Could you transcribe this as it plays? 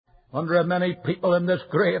Wonder how many people in this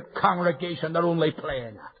great congregation are only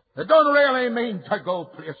playing it. They don't really mean to go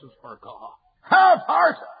places for God.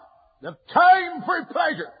 Half-hearted. They've time for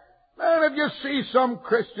pleasure. Man, if you see some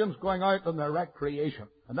Christians going out on their recreation,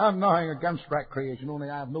 and I'm nothing against recreation, only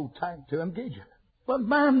I have no time to engage in it. But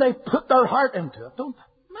man, they put their heart into it, don't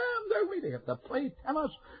they? Man, they're really at the play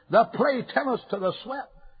tennis. They play tennis to the sweat.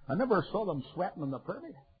 I never saw them sweating in the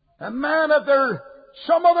prairie. And man, if there's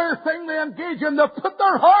some other thing they engage in, they put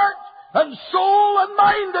their heart and soul and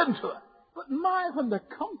mind into it. But my, when they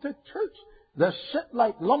come to church, they sit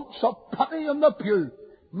like lumps of putty in the pew.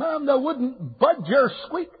 Man, they wouldn't budge or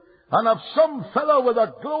squeak. And if some fellow with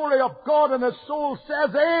the glory of God in his soul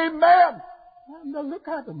says, Amen, and they look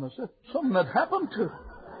at him as if something had happened to him.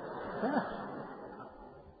 Yeah.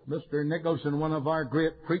 Mr. Nicholson, one of our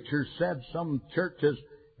great preachers, said some churches,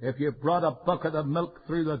 if you brought a bucket of milk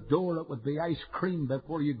through the door, it would be ice cream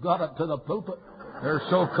before you got it to the pulpit. They're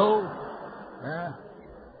so cold. Yeah.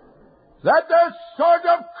 Is that the sort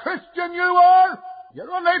of Christian you are?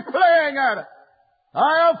 You're only playing at it.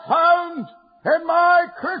 I have found in my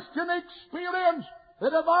Christian experience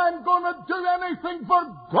that if I'm going to do anything for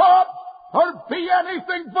God or be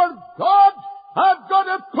anything for God, I've got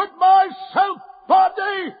to put myself,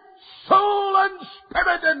 body, soul and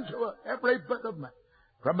spirit into it. Every bit of me.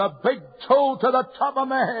 From a big toe to the top of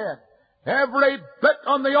my head. Every bit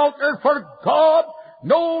on the altar for God.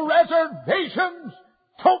 No reservations.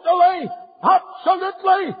 Totally,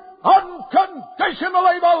 absolutely,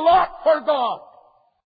 unconditionally the lot for God.